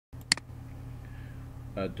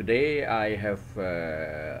Today I have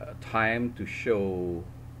time to show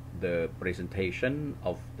the presentation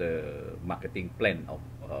of the marketing plan of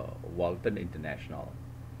Volten International.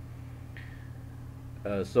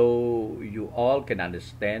 So you all can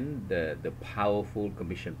understand the powerful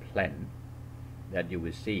commission plan that you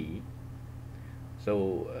will see.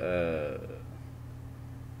 So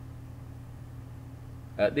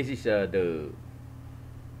this is the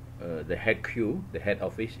HQ, the head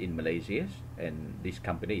office in Malaysia, and this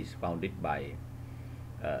company is founded by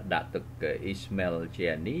Datuk Ismail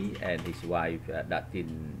Jiani and his wife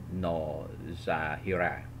Datin Noor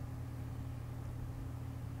Zahira.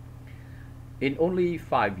 In only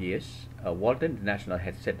 5 years, Volten International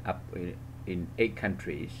has set up in 8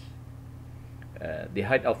 countries. The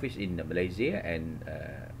head office in Malaysia and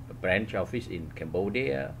a branch office in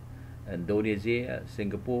Cambodia, Indonesia,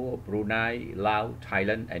 Singapore, Brunei, Laos,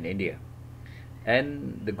 Thailand, and India.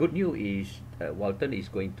 And the good news is Volten is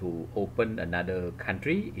going to open another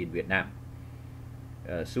country in Vietnam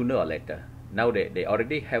sooner or later. Now they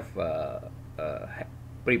already have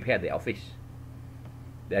prepared the office.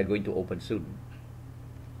 They are going to open soon.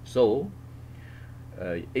 So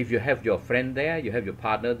if you have your friend there, you have your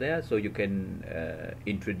partner there, so you can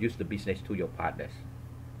introduce the business to your partners.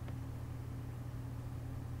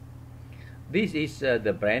 This is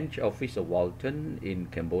the branch office of Volten in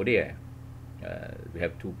Cambodia. We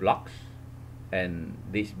have 2 blocks, and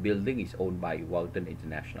this building is owned by Volten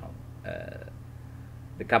International.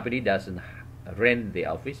 The company doesn't rent the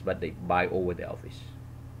office, but they buy over the office.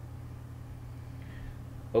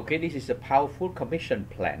 Okay, this is a powerful commission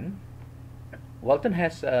plan. Volten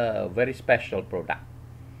has a very special product,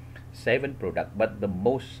 7 products, but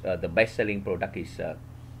the best-selling product is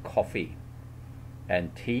coffee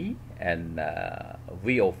and tea and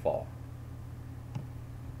VO4.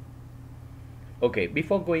 Okay,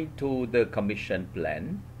 before going to the commission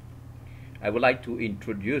plan, I would like to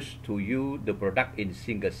introduce to you the product in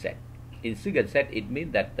single set. In single set, it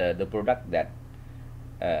means that the product that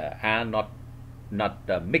are not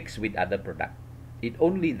mixed with other product. It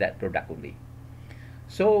only that product only.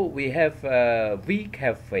 So we have V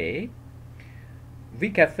Cafe. V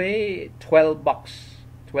Cafe 12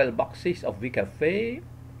 boxes of V Cafe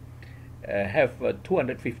have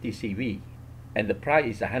 250 CV, and the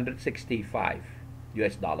price is 165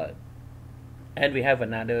 US dollar. And we have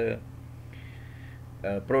another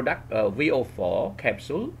product, VO4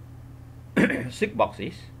 capsule, 6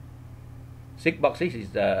 boxes. 6 boxes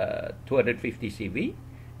is 250 CV,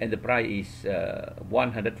 and the price is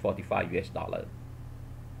 145 US dollar.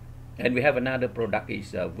 And we have another product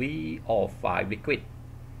is VO5 liquid.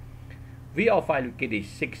 VO5 liquid is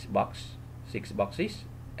 6 boxes,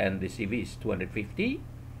 and the CV is 250,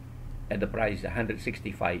 and the price is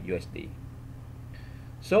 165 USD.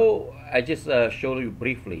 So I just show you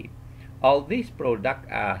briefly. All these products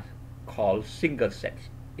are called single sets.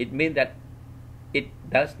 It means that it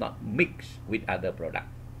does not mix with other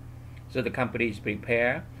products. So the company is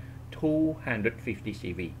prepare 250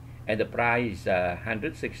 CV, and the price is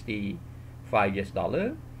 165 US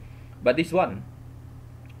dollar. But this one,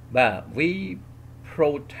 V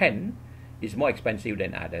Pro 10 is more expensive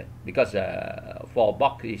than other, because for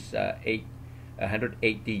box is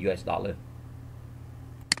 180 US dollar.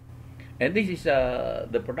 And this is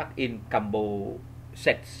the product in combo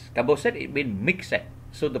sets. Combo set, it means mix set,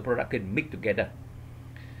 so the product can mix together.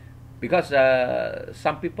 Because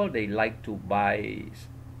some people, they like to buy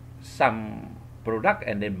some product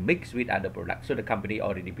and then mix with other products, so the company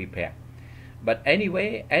already prepared. But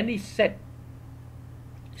anyway, any set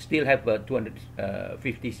still have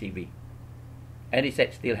 250 CV. Any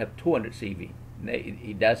set still have 200 CV.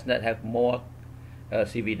 It does not have more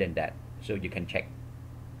CV than that, so you can check.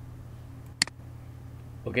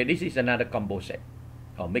 Okay, this is another combo set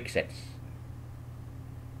or mix sets.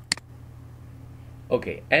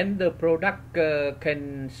 Okay, and the product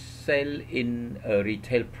can sell in a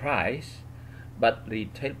retail price, but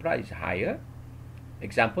retail price is higher.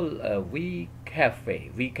 Example, V Cafe.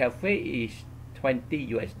 V Cafe is 20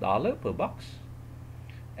 US dollar per box,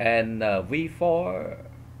 and VO4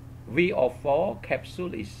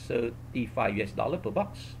 capsule is 35 US dollar per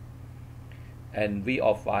box, and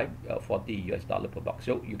VO5 40 US dollar per box.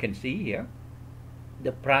 So you can see here,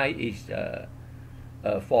 the price is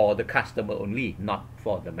for the customer only, not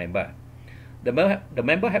for the member. The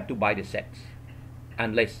member have to buy the sets,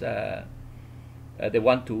 unless they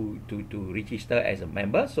want to register as a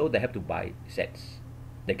member, so they have to buy sets.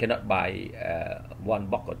 They cannot buy 1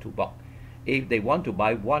 box or 2 box. If they want to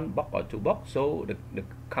buy 1 box or 2 box, so the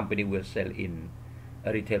company will sell in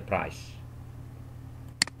a retail price.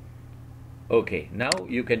 Okay, now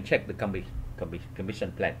you can check the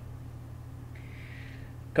commission plan.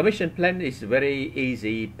 Commission plan is very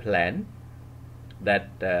easy plan that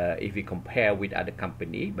if we compare with other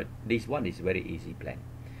company, but this one is very easy plan.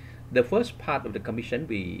 The first part of the commission,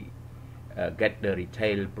 we get the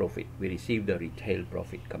retail profit. We receive the retail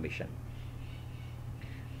profit commission.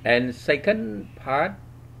 And second part,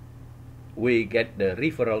 we get the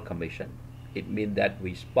referral commission. It means that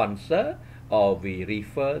we sponsor or we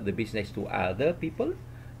refer the business to other people,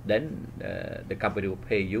 then the company will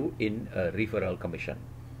pay you in a referral commission.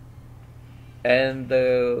 And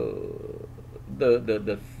the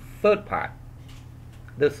third part,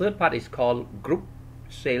 is called group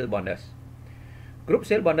sale bonus. Group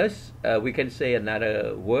sale bonus, we can say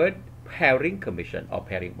another word, pairing commission or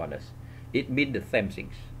pairing bonus. It means the same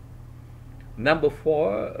things. Number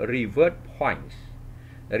 4, reward points.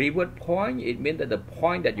 Reward point, it means that the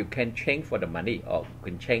point that you can change for the money or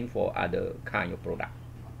can change for other kind of product.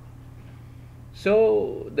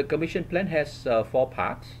 So the commission plan has 4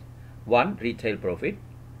 parts. 1, retail profit.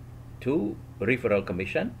 2, referral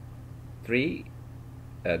commission. 3,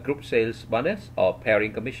 group sales bonus or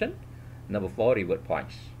pairing commission. Number 4, reward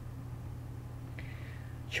points.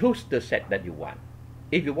 Choose the set that you want.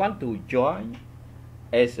 If you want to join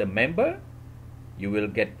as a member, you will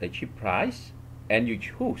get a cheap price, and you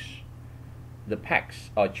choose the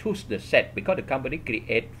packs or choose the set because the company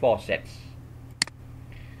create 4 sets.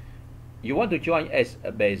 You want to join as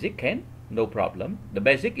a basic, can, no problem. The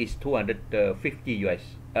basic is 250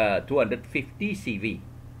 CV.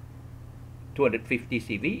 250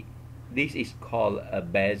 CV. This is called a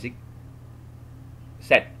basic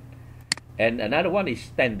set. And another one is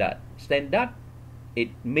standard. Standard, it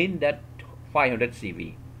means that 500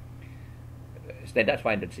 CV. Standard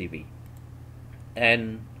 500 CV.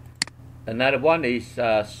 And another one is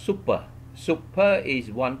super. Super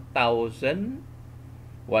is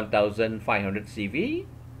 1,500 CV.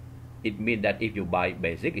 It means that if you buy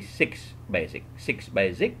basic, it's 6 basic. 6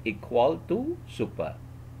 basic equal to super.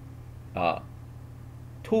 2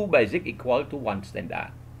 basic equal to 1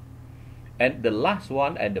 standard. And the last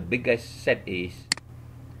one and the biggest set is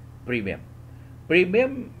premium.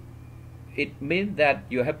 Premium, it means that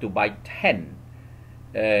you have to buy 10.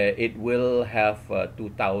 It will have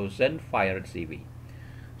 2,500 CV.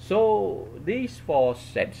 So these 4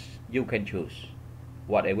 sets you can choose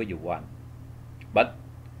whatever you want. But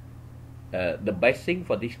the best thing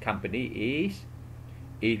for this company is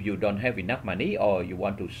if you don't have enough money or you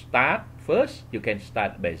want to start first, you can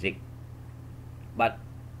start basic. But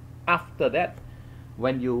after that,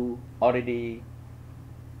 when you already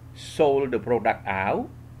sold the product out,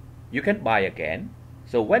 you can buy again.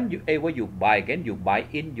 So whenever you buy again, you buy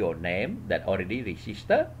in your name that already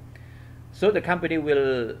registered. So the company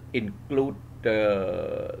will include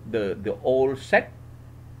the old set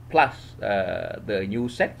plus the new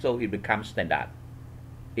set, so it becomes standard.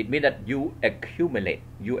 It means that you accumulate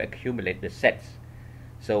the sets.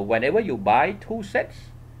 So whenever you buy 2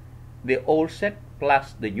 sets, the old set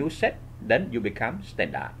plus the new set, then you become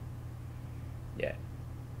standard. Yeah.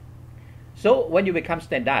 So when you become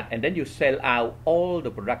standard and then you sell out all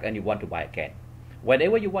the product and you want to buy again,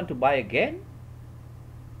 whenever you want to buy again,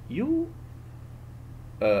 you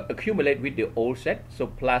accumulate with the old set, so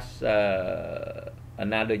plus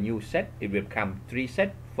another new set, it will become 3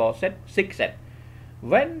 set, 4 set, 6 set.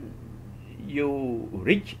 When you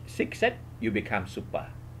reach 6 set, you become super.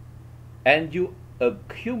 And you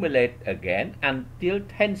accumulate again until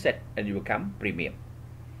 10 set and you become premium.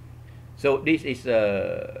 So this is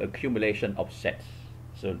accumulation of sets.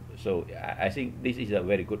 So I think this is a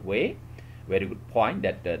very good way, very good point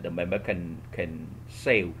that the member can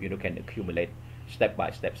save, can accumulate step by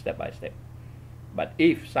step. But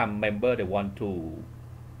if some member they want to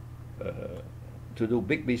do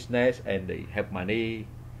big business and they have money,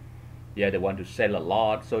 they want to sell a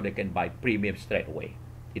lot, so they can buy premium straight away.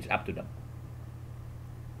 It's up to them.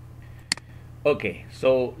 Okay,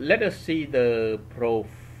 so let us see the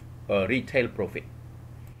retail profit.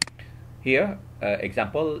 Here,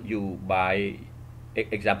 example, you buy,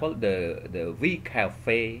 the V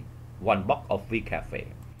Cafe, 1 box of V Cafe.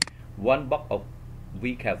 1 box of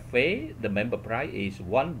V Cafe, the member price is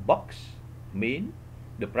 1 box, mean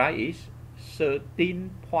the price is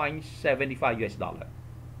 $13.75.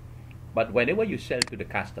 But whenever you sell to the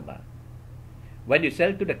customer,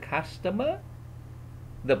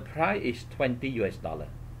 the price is $20.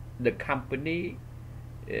 The company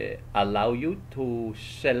allow you to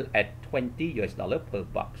sell at $20 per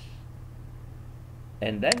box,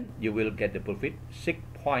 and then you will get the profit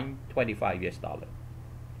 $6.25.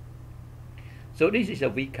 So this is a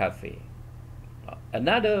V Cafe.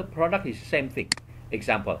 Another product is the same thing.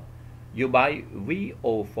 Example, You buy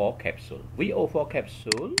VO4 capsule. VO4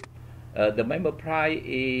 capsule, the member price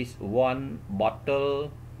is one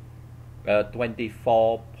bottle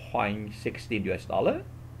 24.16 US dollar.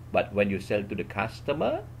 But when you sell to the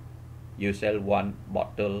customer, you sell one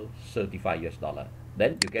bottle 35 US dollar.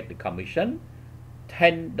 Then you get the commission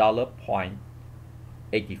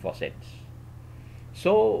 $10.84.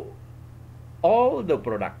 So all the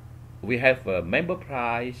product, we have a member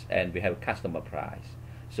price and we have customer price.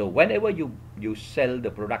 So whenever you sell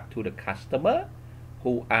the product to the customer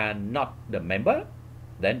who are not the member,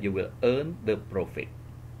 then you will earn the profit.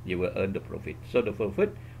 You will earn the profit. So the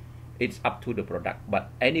profit, it's up to the product. But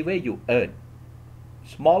anyway, you earn.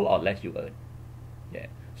 Small or less you earn. Yeah.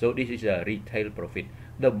 So this is a retail profit.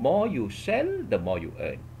 The more you sell, the more you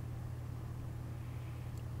earn.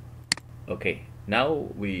 Okay. Now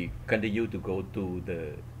we continue to go to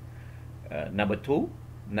the number two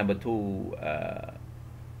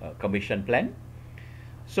commission plan.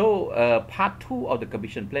 So part 2 of the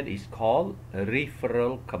commission plan is called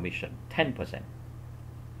referral commission, 10%.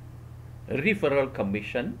 Referral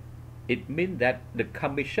commission, it means that the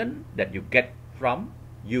commission that you get from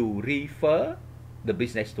you refer the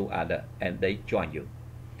business to other and they join you.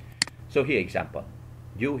 So here example,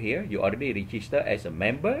 you already register as a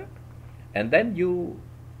member, and then you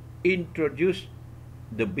introduce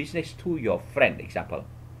the business to your friend, example,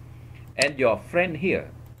 and your friend here,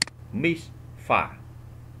 Miss Fa,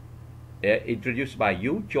 introduced by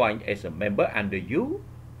you, joined as a member under you.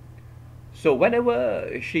 So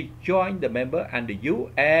whenever she joined the member under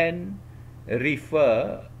you and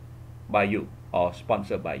refer by you or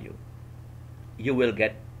sponsored by you, you will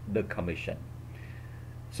get the commission.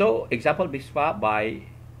 So example, Miss Fa by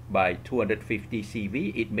 250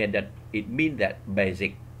 CV, it means that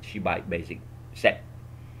basic, she buy basic set.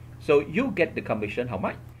 So you get the commission how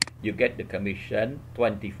much? You get the commission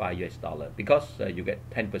 25 US dollar because you get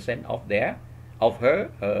 10% of her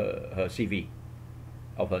CV,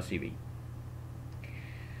 of her CV.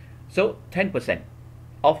 So 10%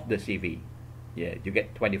 of the CV, yeah, you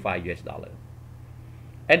get 25 US dollar.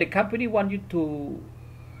 And the company want you to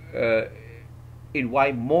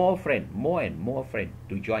invite more and more friends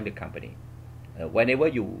to join the company. Whenever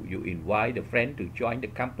you invite a friend to join the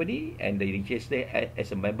company and they register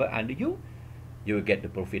as a member under you, you will get the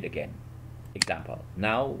profit again. Example,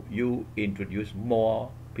 now you introduce more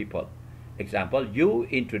people. Example, you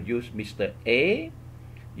introduce Mr. A,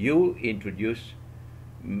 you introduce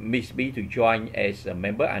Miss B to join as a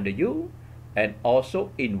member under you, and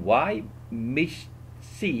also invite Miss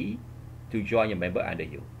C to join a member under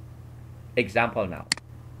you. Example now,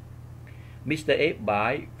 Mr. A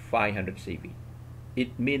buy 500 CV.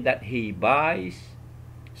 It means that he buys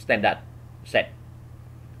standard set.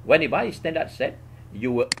 When he buys standard set,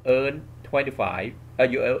 you will earn 50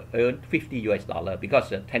 US dollar because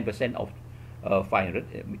 10% of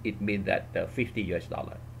 500, it means that 50 US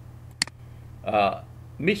dollar.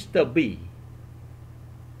 Mr. B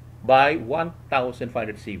buy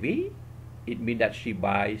 1,500 CV. It means that she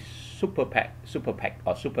buys super pack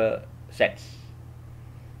or super sets.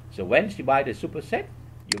 So when she buy the super set,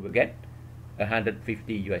 you will get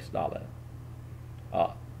 150 US dollar.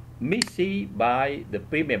 Miss C buy the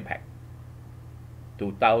premium pack,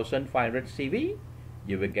 2,500 CV,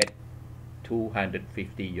 you will get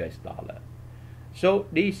 250 US dollar. So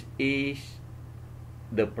this is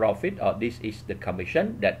the profit, or this is the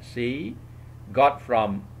commission that she got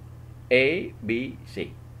from A, B,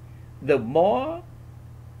 C. The more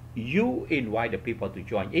you invite the people to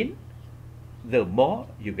join in, the more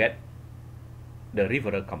you get the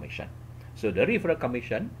referral commission. So the referral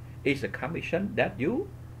commission is a commission that you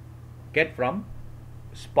get from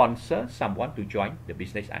sponsor someone to join the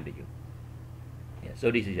business under you. Yeah,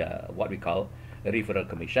 so this is what we call a referral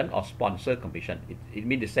commission or sponsor commission. It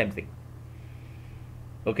means the same thing.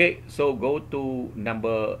 Okay, so go to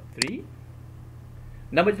number 3.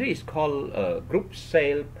 Number 3 is called group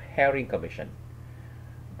sale pairing commission.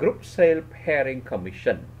 Group sale pairing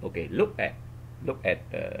commission. Okay, look at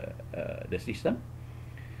the system.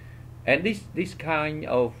 And this kind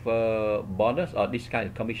of bonus or this kind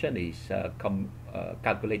of commission is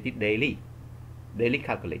calculated daily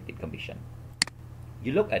calculated commission.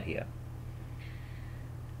 You look at here.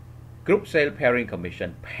 Group sale pairing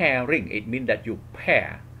commission. Pairing, it means that you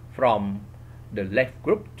pair from the left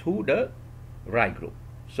group to the right group.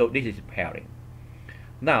 So this is pairing.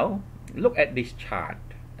 Now look at this chart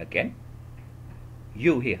again.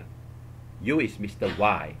 You here. You is Mr.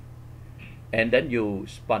 Y. And then you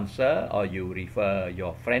sponsor or you refer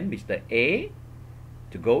your friend Mr. A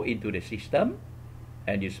to go into the system,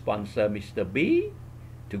 and you sponsor Mr. B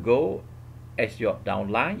to go as your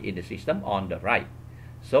downline in the system on the right.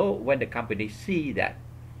 So when the company see that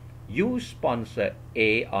you sponsor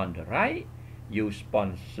A on the right, you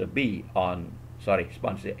sponsor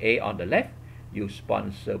sponsor A on the left, you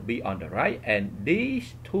sponsor B on the right, and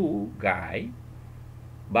these two guys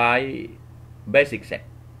by basic set,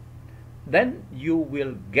 then you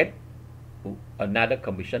will get another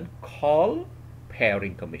commission called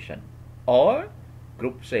pairing commission or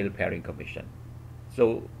group sale pairing commission.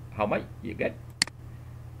 So how much you get?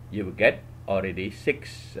 You will get already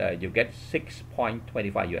you get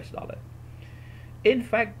 $6.25. In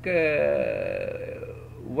fact,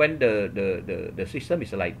 when the system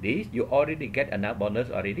is like this, you already get another bonus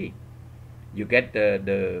already. You get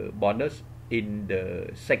the bonus in the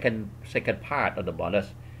second part of the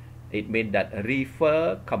bonus. It means that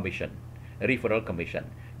referral commission.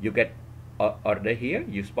 You get order here.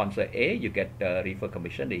 You sponsor A, you get referral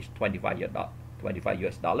commission is $25,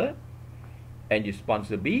 and you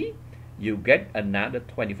sponsor B, you get another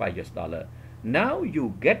 $25. Now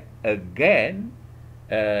you get again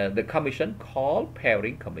the commission called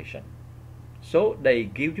pairing commission. So they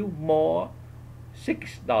give you more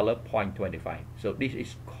 $6.25. So this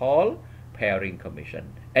is called pairing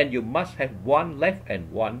commission, and you must have one left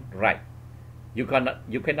and one right. You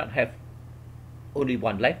cannot have only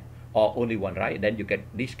one left or only one right, then you get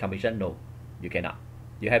this commission. No, you cannot.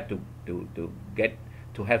 You have to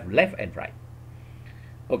have left and right.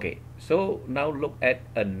 Okay, so now look at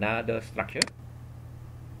another structure.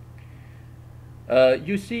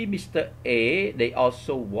 You see Mr. A, they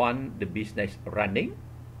also want the business running,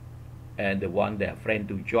 and they want their friend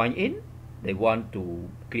to join in. They want to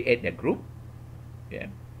create their group. Yeah.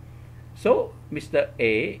 So Mr.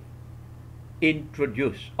 A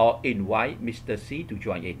introduce or invite Mr. C to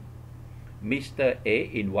join in. Mr. A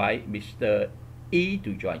invite Mr. E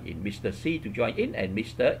to join in, Mr. C to join in, and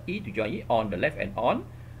Mr. E to join in on the left and on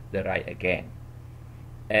the right again.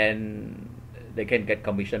 And they can get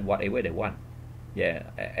commission whatever they want. Yeah,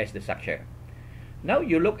 as the structure. Now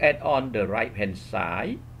you look at on the right hand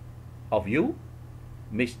side of you,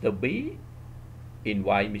 Mr. B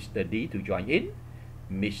invite Mr. D to join in,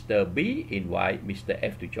 Mr. B invite Mr.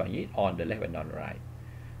 F to join in on the left and on the right.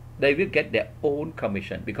 They will get their own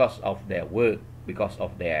commission because of their work, because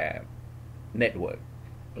of their network.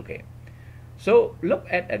 Okay, so look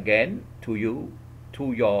at again to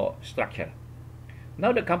your structure.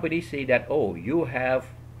 Now the company say that, oh, you have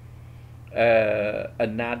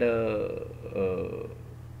another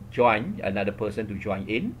person to join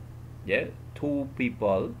in. Yeah, two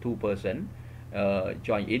person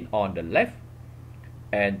join in on the left,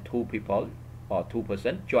 and two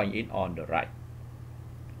person join in on the right,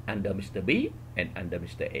 under Mr. B and under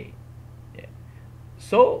Mr. A. Yeah.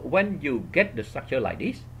 So when you get the structure like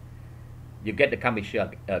this, you get the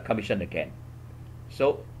commission again.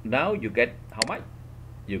 So now you get how much?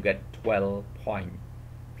 You get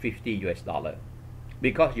 $12.50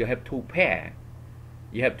 because you have two pair.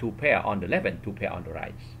 You have two pair on the left and two pair on the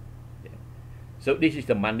right. Yeah. So this is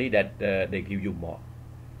the money that they give you more.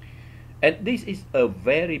 And this is a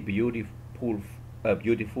very beautiful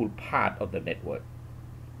part of the network,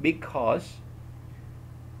 because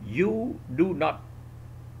you do not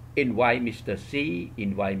invite Mr. C,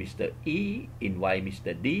 invite Mr. E, invite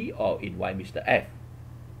Mr. D, or invite Mr. F.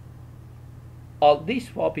 All these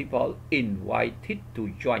four people invited to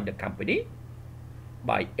join the company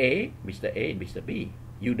by Mr. A, and Mr. B.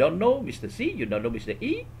 You don't know Mr. C, you don't know Mr.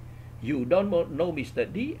 E, you don't know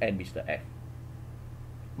Mr. D and Mr. F.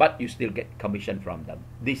 But you still get commission from them.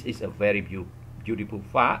 This is a very beautiful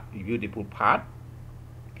part.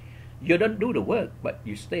 You don't do the work, but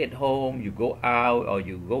you stay at home, you go out, or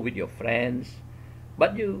you go with your friends,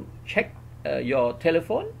 but you check your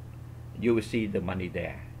telephone, you will see the money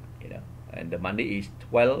there, and the money is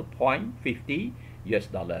 $12.50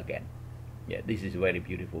 again. Yeah, this is a very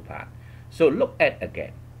beautiful part. So look at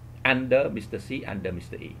again, under Mr. C, under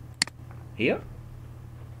Mr. E. Here.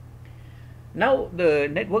 Now the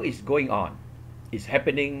network is going on. It's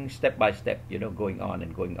happening step by step, going on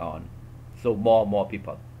and going on. So more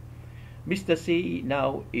people. Mr. C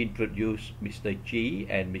now introduce Mr. G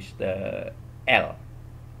and Mr. L.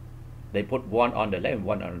 They put one on the left and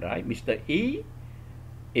one on the right. Mr. E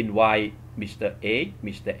invite Mr. A,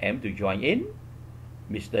 Mr. M to join in.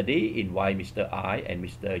 Mr. D invite Mr. I and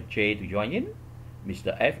Mr. J to join in.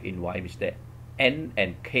 Mr. F invite Mr. N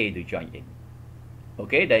and K to join in.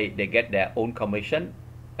 Okay, they get their own commission,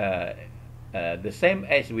 the same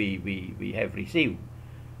as we have received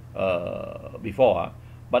before.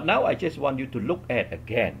 But now I just want you to look at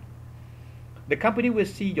again. The company will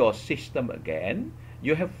see your system again.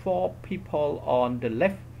 You have four people on the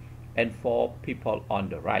left and 4 people on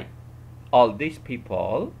the right. All these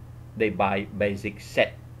people, they buy basic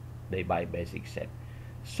set. They buy basic set.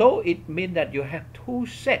 So it means that you have 2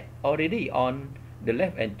 set already on the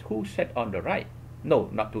left and 2 set on the right. No,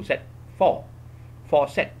 not 2 set, 4. 4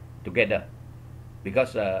 set together.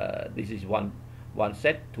 Because this is one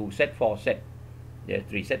set, 2 set, 4 set. Yeah,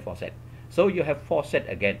 3 set, 4 set. So you have 4 set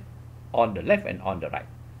again on the left and on the right.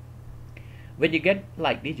 When you get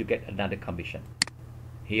like this, you get another commission.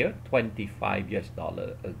 Here,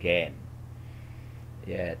 $25 again.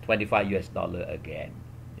 Yeah, $25 again.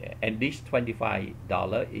 Yeah. And this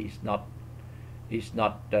 $25 is not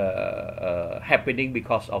happening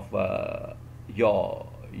because of your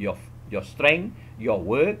strength, your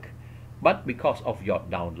work, but because of your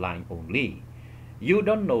downline only. You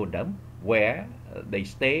don't know them, where they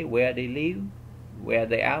stay, where they live, where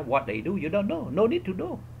they are, what they do. You don't know. No need to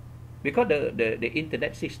know, because the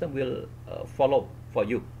internet system will follow for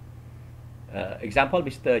you. Example,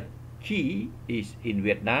 Mr. Chi is in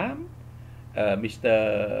Vietnam,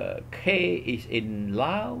 Mr. K is in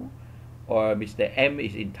Laos, or Mr. M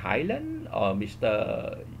is in Thailand, or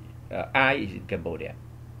Mr. I is in Cambodia.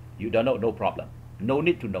 You don't know, no problem. No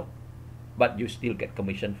need to know. But you still get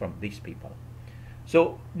commission from these people.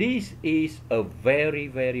 So this is a very,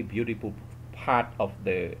 very beautiful part of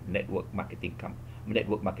the network marketing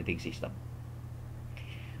system.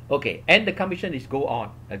 Okay, and the commission is go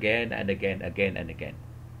on again and again, again and again.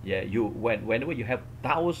 Yeah, whenever you have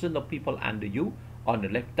thousands of people under you on the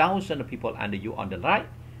left, thousands of people under you on the right,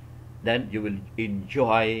 then you will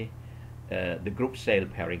enjoy the group sale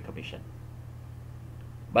pairing commission.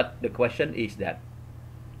 But the question is that,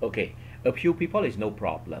 okay, a few people is no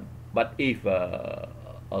problem, but if a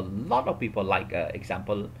lot of people, like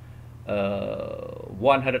example,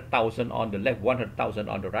 100,000 on the left, 100,000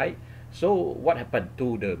 on the right, so what happened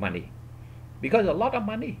to the money? Because a lot of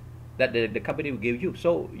money that the company will give you.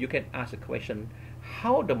 So you can ask a question,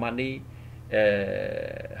 how the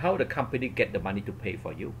company get the money to pay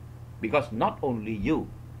for you? Because not only you,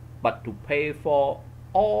 but to pay for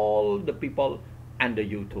all the people under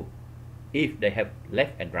you too, if they have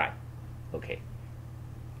left and right. Okay,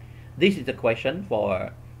 this is the question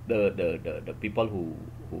for the people who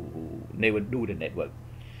never do the network.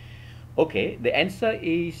 Okay, the answer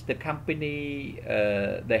is the company,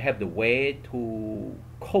 they have the way to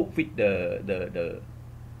cope with the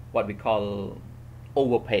what we call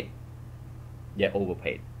overpaid. Yeah,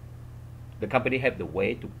 overpaid. The company have the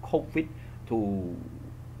way to cope with, to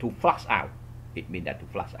flush out. It means that to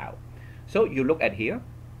flush out. So you look at here.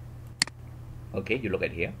 Okay, you look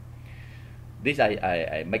at here. This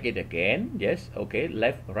I make it again. Yes. Okay.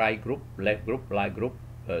 Left, right group, right group.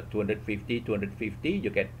 250. You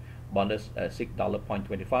get bonus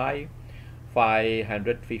 $6.25.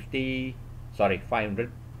 550. Sorry,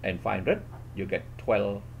 500 and 500. You get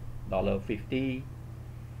 $12.50.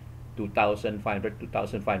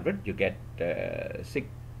 2,500. You get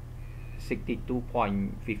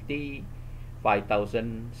 62.50.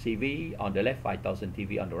 5,000 CV on the left, 5,000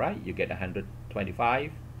 TV on the right. You get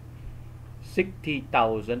 125.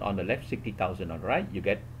 60,000 on the left, 60,000 on the right. You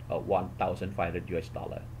get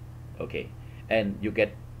 $1,500. Okay, and you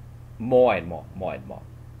get more and more.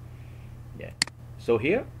 Yeah. So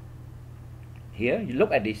here you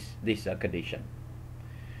look at this condition.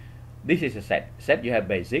 This is a set. You have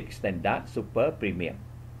basic, standard, super, premium.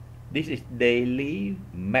 This is daily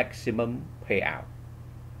maximum payout.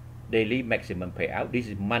 Daily maximum payout. This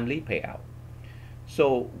is monthly payout.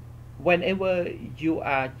 So whenever you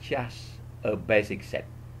are just a basic set,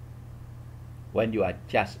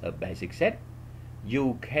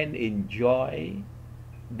 you can enjoy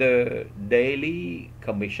the daily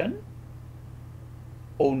commission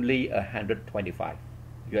only $125.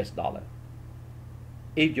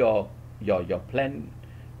 If your plan,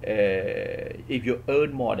 if you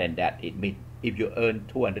earn more than that, it means if you earn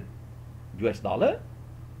 $200,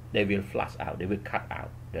 they will flush out, they will cut out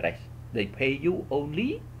the rest. They pay you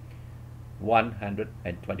only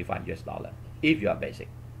 $125 if you are basic.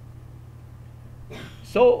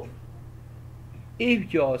 So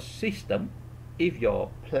if your system, if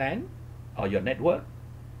your plan or your network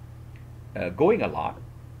going a lot,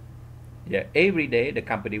 yeah, every day the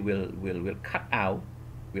company will cut out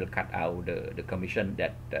the commission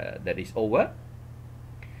that is over.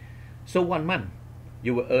 So 1 month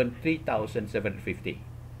you will earn 3,750.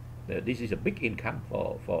 This is a big income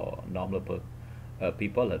for normal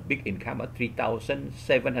people. A big income of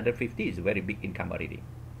 3,750 is a very big income already.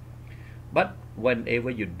 But whenever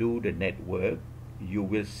you do the network, you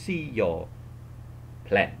will see your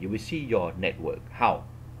plan. You will see your network, how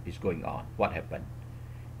it's going on, what happened.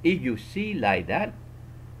 If you see like that,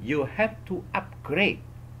 you have to upgrade.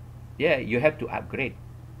 Yeah, you have to upgrade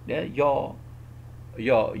your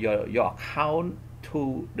account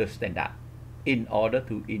to the standard in order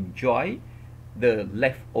to enjoy the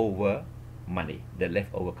leftover money, the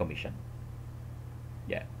leftover commission.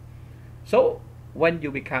 Yeah. So when you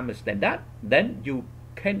become a standard, then you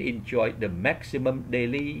can enjoy the maximum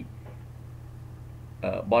daily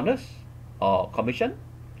bonus or commission,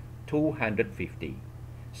 250.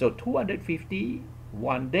 So 250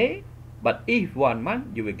 one day, but if 1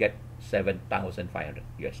 month, you will get 7,500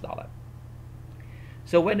 US dollar.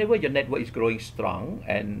 So whenever your network is growing strong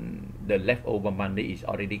and the leftover money is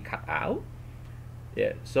already cut out,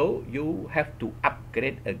 yeah, so you have to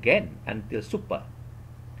upgrade again until super.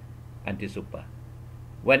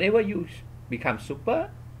 Whenever you become super,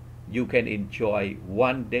 you can enjoy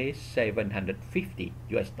 1 day 750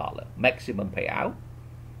 US dollar maximum payout,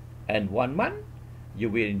 and 1 month you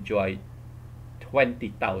will enjoy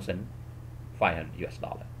 20,500 US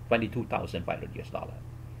dollar, 22,500 US dollar.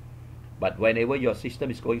 But whenever your system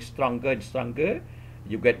is going stronger and stronger,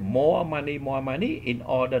 you get more money in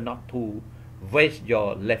order not to waste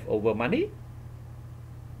your leftover money.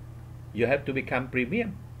 You have to become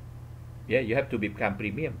premium. Yeah, you have to become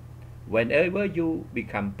premium. Whenever you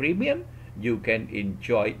become premium, you can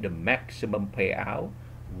enjoy the maximum payout.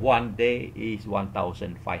 1 day is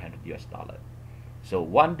 1,500 US dollar. So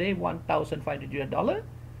 1 day 1,500 US dollar,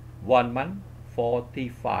 1 month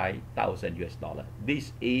 45,000 US dollar.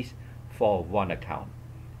 This is for one account,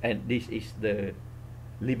 and this is the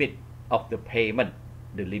limit of the payment.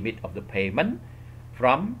 The limit of the payment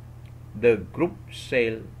from the group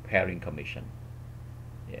sale pairing commission.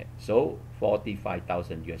 Yeah, so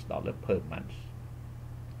 45,000 US dollar per month.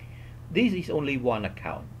 This is only one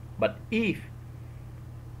account, but if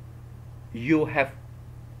you have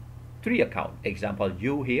 3 accounts, example,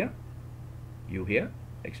 you here,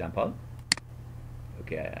 example.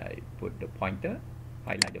 Okay, I put the pointer,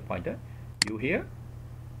 highlight the pointer. You here,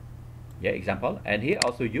 yeah, example, and here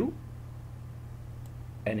also you,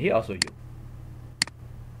 and here also you.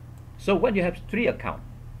 So when you have 3 accounts,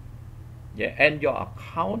 yeah, and your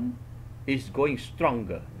account is going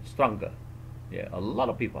stronger, yeah, a lot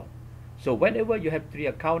of people. So whenever you have 3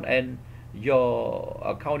 accounts and your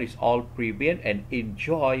account is all premium and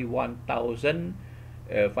enjoy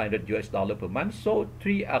 1,500 US dollar per month, so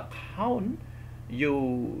 3 account you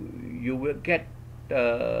will get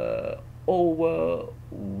over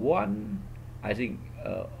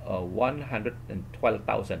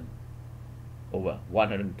 112,000, over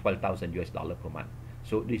 112,000 US dollar per month.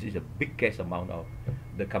 So this is a biggest amount of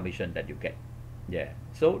the commission that you get. Yeah.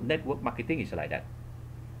 So network marketing is like that.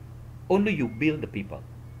 Only you build the people,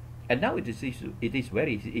 and now it is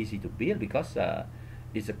very easy to build because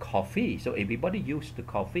it's a coffee. So everybody use the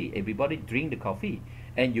coffee, everybody drink the coffee,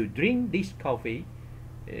 and you drink this coffee,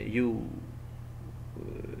 you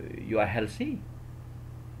are healthy.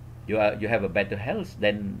 You have a better health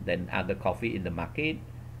than other coffee in the market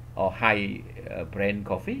or high brand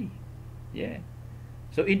coffee. Yeah.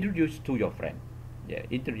 So introduce to your friend. Yeah,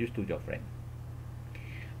 introduce to your friend.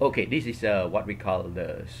 Okay, this is what we call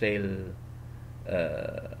the sale,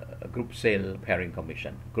 group sale pairing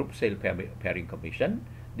commission. Group sale pairing commission.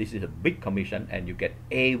 This is a big commission, and you get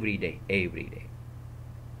every day.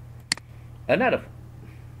 Another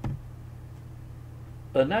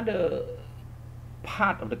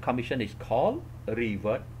part of the commission is called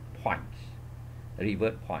reward points.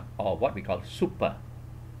 Reward point, or what we call super.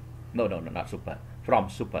 No, not super. From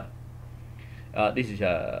super. This is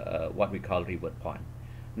what we call reward point.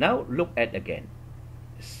 Now look at again.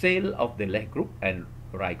 Sale of the left group and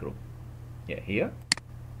right group. Yeah, here.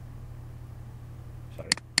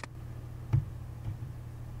 Sorry.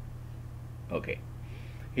 Okay.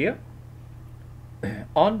 Here.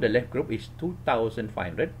 On the left group is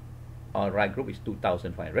 2,500. On right group is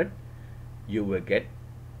 2,500. You will get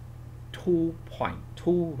 2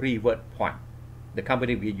 reward point. The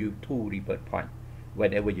company will give you 2 reward point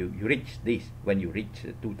whenever you reach this. When you reach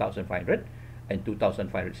 2,500 and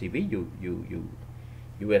 2,500 CV, you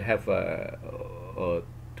will have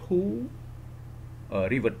 2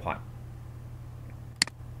 reward point.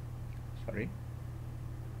 Sorry.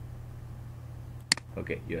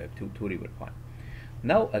 Okay, you have two reward point.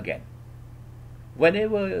 Now again,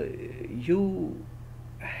 whenever you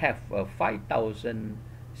have 5,000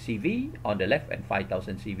 CV on the left and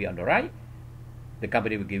 5,000 CV on the right, the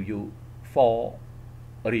company will give you 4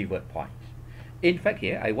 reward points. In fact,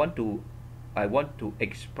 here I want to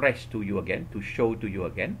express to you again, to show to you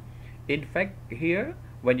again. In fact, here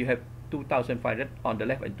when you have 2,500 on the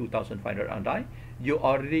left and 2,500 on the right, you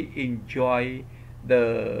already enjoy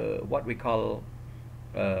the what we call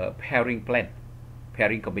pairing plan,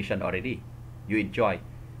 pairing commission already. You enjoy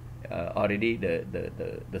already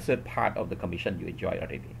the third part of the commission you enjoy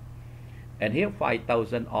already. And here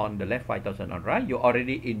 5,000 on the left, 5,000 on right. You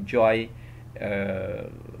already enjoy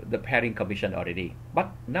the pairing commission already.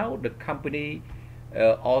 But now the company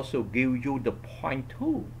also give you the point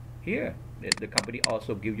too. Here, the company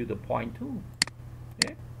also give you the point too.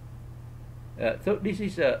 Yeah. So this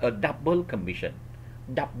is a double commission,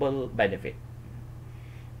 double benefit.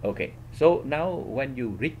 Okay. So now when you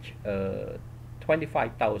reach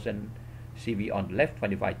 25,000 CV on the left,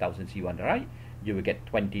 25,000 CV on the right, you will get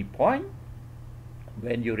 20 points.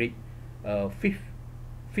 When you reach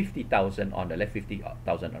 50,000 on the left, 50,000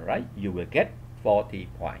 on the right, you will get 40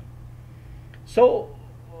 points. So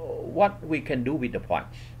what we can do with the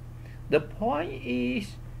points? The point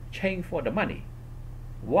is change for the money.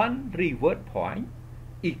 One reward point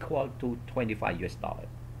equal to 25 US dollar.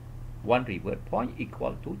 One reward point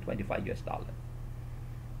equal to 25 US dollar.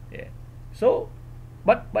 Yeah. So,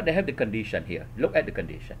 but they have the condition here. Look at the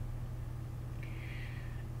condition.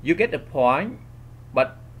 You get the point,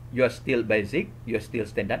 but you are still basic, you are still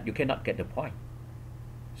standard, you cannot get the point.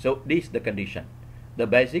 So this is the condition. The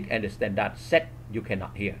basic and the standard set you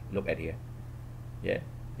cannot here. Look at here. Yeah.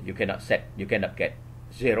 You cannot set, you cannot get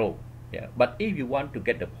 0. Yeah. But if you want to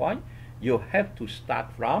get the point, you have to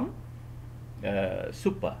start from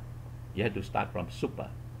super. You have to start from super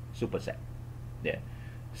set. Yeah.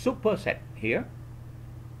 Super set here.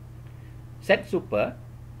 Set super,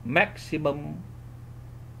 maximum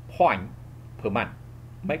point per month.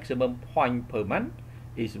 Maximum point per month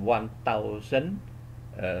is 1,000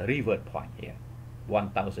 reward point here.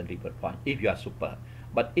 1,000 reward point if you are super.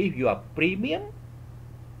 But if you are premium,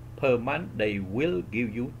 per month they will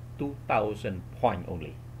give you 2,000 point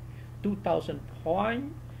only. 2,000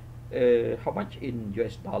 point, how much in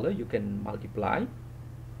US dollar? You can multiply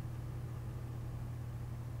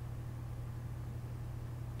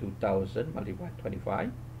 2,000 multiplied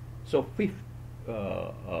 25. So 500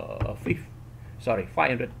 sorry,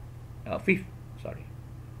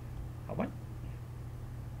 how much?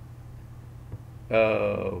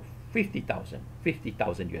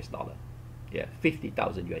 50,000 US dollar. Yeah,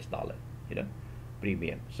 50,000 US dollar, you know,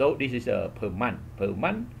 premium. So this is per month. Per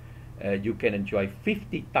month, you can enjoy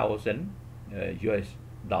 50,000 US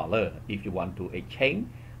dollar if you want to exchange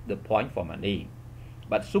the point for money.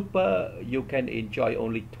 But super, you can enjoy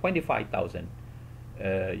only 25,000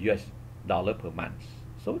 US dollar per month.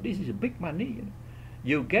 So this is a big money. You know.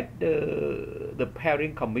 You get the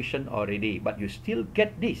pairing commission already, but you still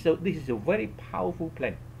get this. So this is a very powerful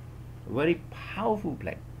plan. Very powerful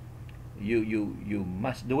plan. You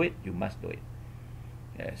must do it. You must do it.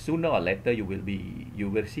 Sooner or later you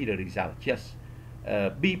will see the result. Just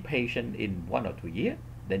be patient in 1 or 2 years,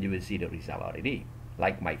 then you will see the result already.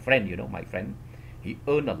 Like my friend, you know, my friend, he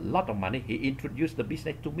earned a lot of money. He introduced the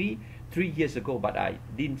business to me 3 years ago, but I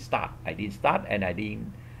didn't start. And I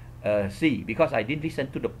didn't see, because I didn't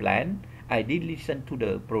listen to the plan. I didn't listen to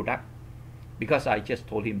the product, because I just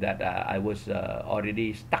told him that I was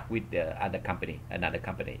already stuck with another company.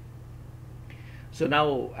 So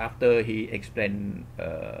now, after he explained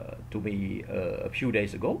to me a few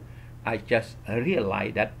days ago, I just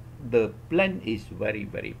realized that the plan is very,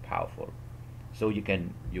 very powerful. So you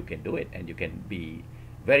can do it, and you can be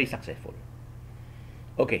very successful.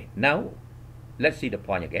 Okay, now let's see the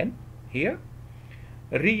point again. Here,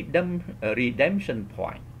 redemption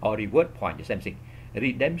point or reward point, the same thing.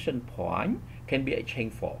 Redemption point can be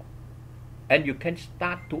exchanged for, and you can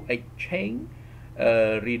start to exchange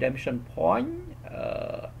redemption point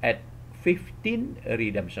at 15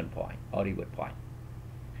 redemption point or reward point.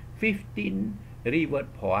 15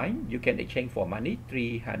 reward point you can exchange for money,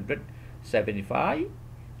 375,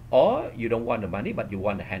 or you don't want the money but you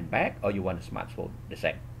want a handbag or you want a smartphone, the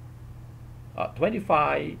same.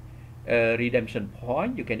 25 redemption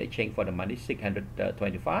point you can exchange for the money,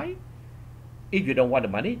 625. If you don't want the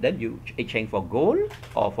money, then you exchange for gold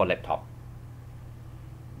or for laptop.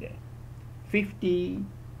 Yeah. 50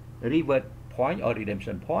 reward point or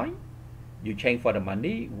redemption point, you change for the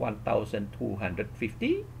money,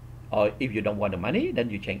 1,250. Or if you don't want the money, then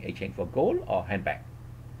you exchange for gold or handbag.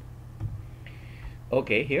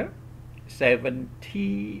 Okay, here,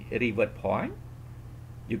 70 reward point.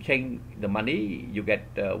 You change the money, you get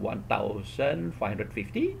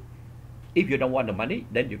 1,550. If you don't want the money,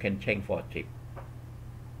 then you can change for a trip.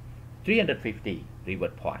 350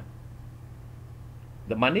 reward point.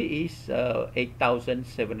 The money is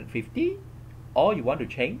 8,750, or you want to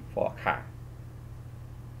change for a car.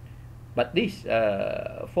 But this,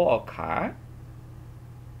 for a car,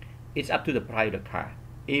 it's up to the price of the car.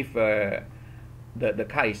 If the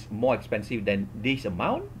car is more expensive than this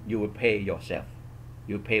amount, you will pay yourself.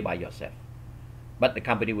 You pay by yourself. But the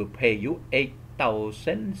company will pay you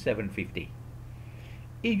 8,750.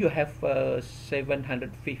 If you have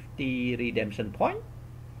 750 redemption point,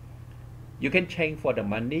 you can change for the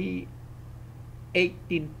money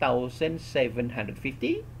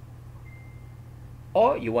 18,750,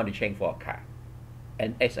 or you want to change for a car.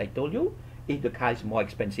 And as I told you, if the car is more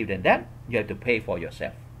expensive than that, you have to pay for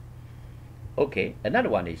yourself. Okay, another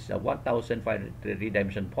one is 1,500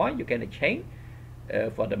 redemption point. You can exchange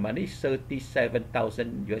for the money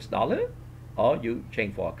 37,000 US dollar, or you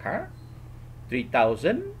change for a car.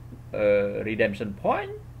 3,000 redemption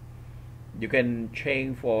point. You can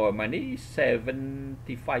change for money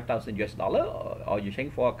 75,000 US dollar, or you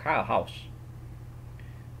change for a car, house.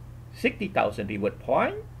 60,000 reward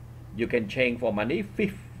point. You can change for money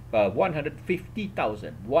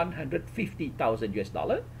 150,000 US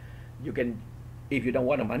dollar. You can, if you don't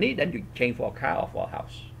want the money, then you change for a car or for a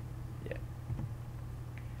house. Yeah.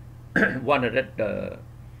 100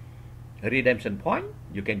 redemption point.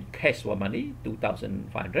 You can cash for money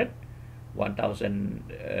 2,500. 1,000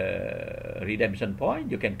 redemption point.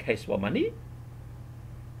 You can cash for money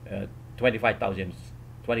 25,000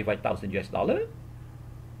 US dollar,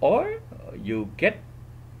 or you get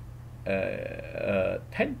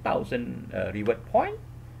 10,000 reward point.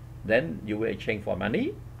 Then you will exchange for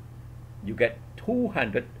money. You get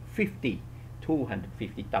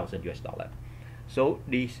 250,000 US dollar. So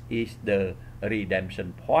this is the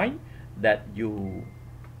redemption point that you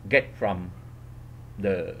get from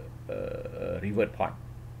the reward point.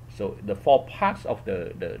 So the 4 parts of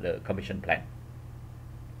the commission plan.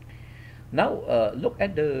 Now look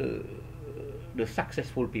at the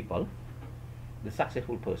successful people, the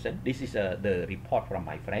successful person. This is the report from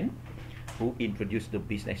my friend who introduced the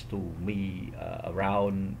business to me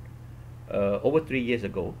around over 3 years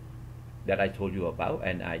ago, that I told you about,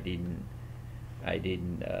 and I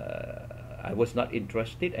was not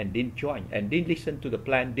interested and didn't join and didn't listen to the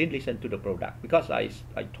plan, didn't listen to the product, because I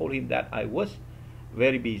told him that I was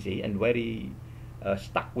very busy and very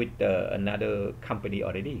stuck with another company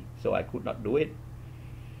already, so I could not do it.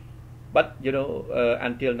 But you know,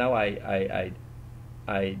 until now I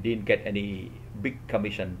didn't get any big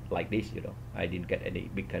commission like this. You know, I didn't get any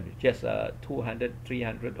big commission, just 200,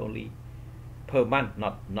 300 only per month,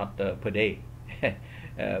 not per day.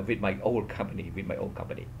 With my old company,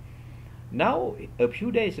 Now, a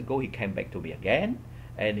few days ago, he came back to me again,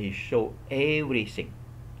 and he showed everything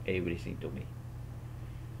to me.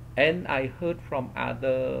 And I heard from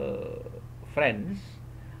other friends,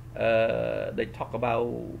 they talk about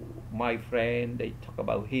my friend, they talk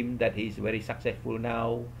about him, that he's very successful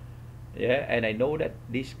now. Yeah, and I know that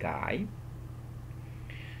this guy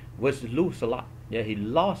was lose a lot. Yeah, he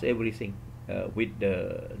lost everything with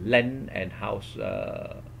the land and house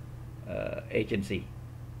agency.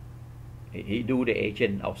 He do the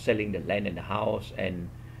agent of selling the land and the house, and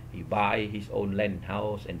he buy his own land and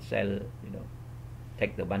house and sell, you know,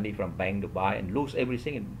 take the money from bank to buy and lose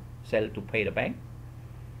everything and sell to pay the bank.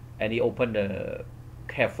 And he opened a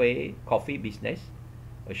coffee business,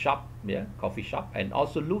 a shop, yeah, coffee shop, and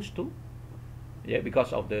also lose too, yeah,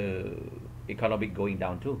 because of the economic going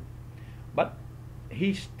down too. But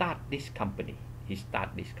he start this company,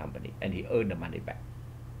 and he earned the money back.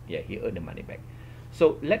 Yeah, he earned the money back.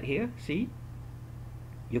 So let here, see,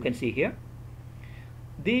 you can see here,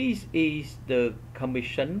 this is the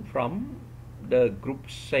commission from the group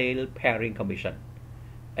sale pairing commission,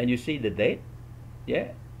 and you see the date.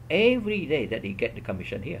 Yeah, every day that he get the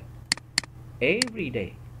commission here, every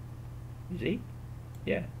day, you see.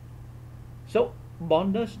 Yeah, so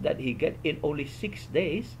bonus that he get in only 6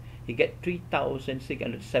 days, he get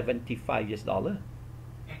 3,675 US dollar.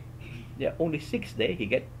 Yeah, only 6 days he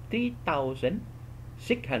get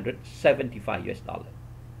 3,675 US dollar.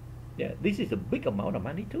 Yeah, this is a big amount of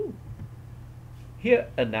money too. Here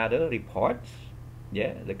another report,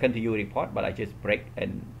 yeah, the continue report, but I just break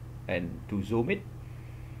and to zoom it.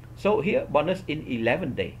 So here bonus in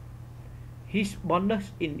 11 day. His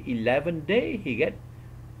bonus in 11 day, he get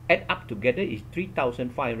add up together is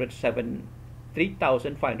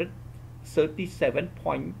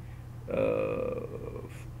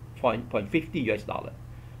 3,537.50 US dollar.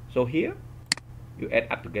 So here you add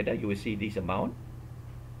up together, you will see this amount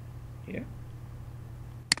here.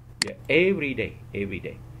 Yeah, every day.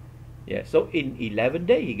 Yeah, so in 11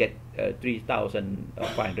 days he get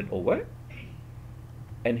 3,500 over.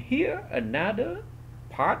 And here another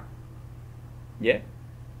part, yeah,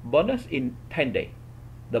 bonus in 10 days.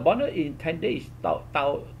 The bonus in 10 days is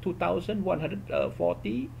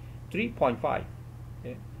 2,143.5.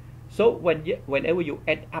 Yeah. So whenever you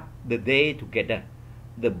add up the day together,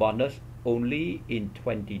 the bonus only in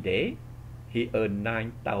 20 days, he earned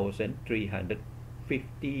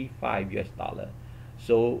 9,355 US dollar.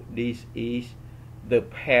 So this is the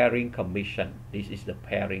pairing commission. This is the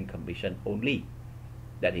pairing commission only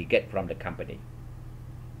that he get from the company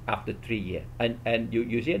after 3 years. And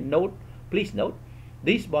you see, please note,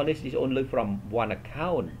 this bonus is only from one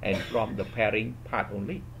account and from the pairing part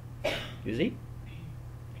only. You see,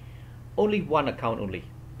 only one account only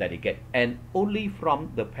that he get, and only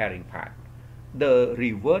from the pairing part. The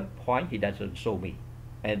reward point he doesn't show me,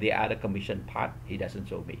 and the other commission part he doesn't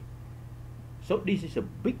show me. So this is the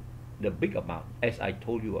big amount, as I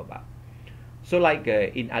told you about. So like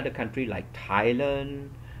in other countries like Thailand,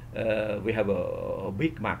 we have a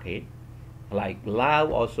big market. Like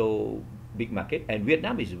Laos also big market, and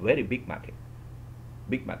Vietnam is a very big market.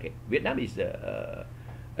 Big market. Vietnam is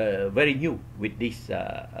very new with this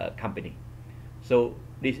company. So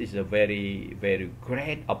this is a very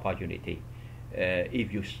great opportunity.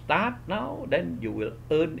 If you start now, then you will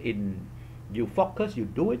earn you focus, you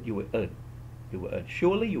do it, you will earn. You will earn.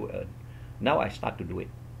 Surely you will earn. Now I start to do it.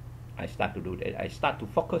 I start to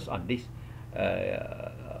focus on this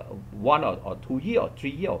 1 or 2 years or 3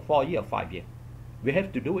 years or 4 years or 5 years. We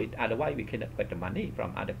have to do it, otherwise we cannot get the money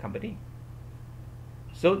from other company.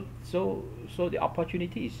 So the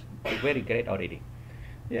opportunity is very great already.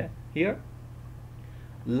 Yeah, here,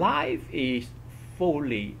 life is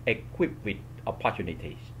fully equipped with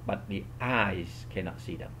opportunities, but the eyes cannot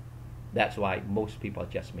see them. That's why most people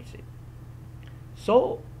just miss it.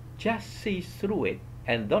 So just see through it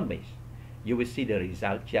and don't miss. You will see the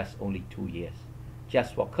result just only 2 years.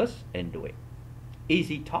 Just focus and do it.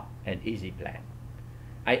 Easy talk and easy plan.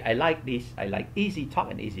 I like this. I like easy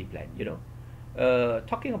talk and easy plan. You know,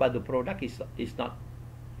 talking about the product is not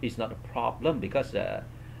a problem, because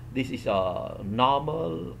this is a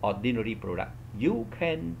normal, ordinary product. You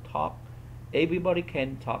can talk. Everybody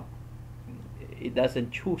can talk. It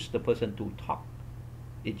doesn't choose the person to talk.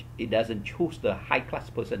 It doesn't choose the high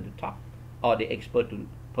class person to talk or the expert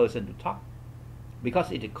person to talk,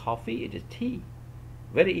 because it is coffee, it is tea.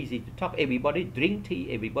 Very easy to talk. Everybody drink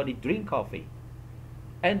tea. Everybody drink coffee.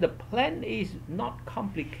 And the plan is not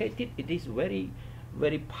complicated. It is very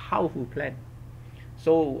powerful plan.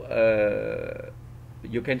 So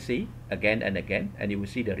you can see again and again, and you will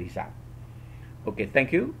see the result. Okay,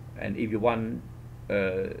 thank you. And if you want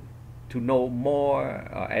to know more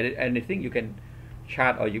anything, you can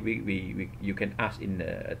chat, or you can ask in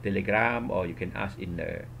Telegram, or you can ask in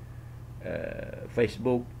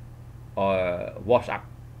Facebook or WhatsApp.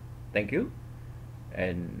 Thank you,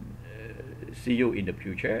 and see you in the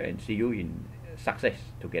future, and see you in success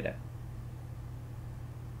together.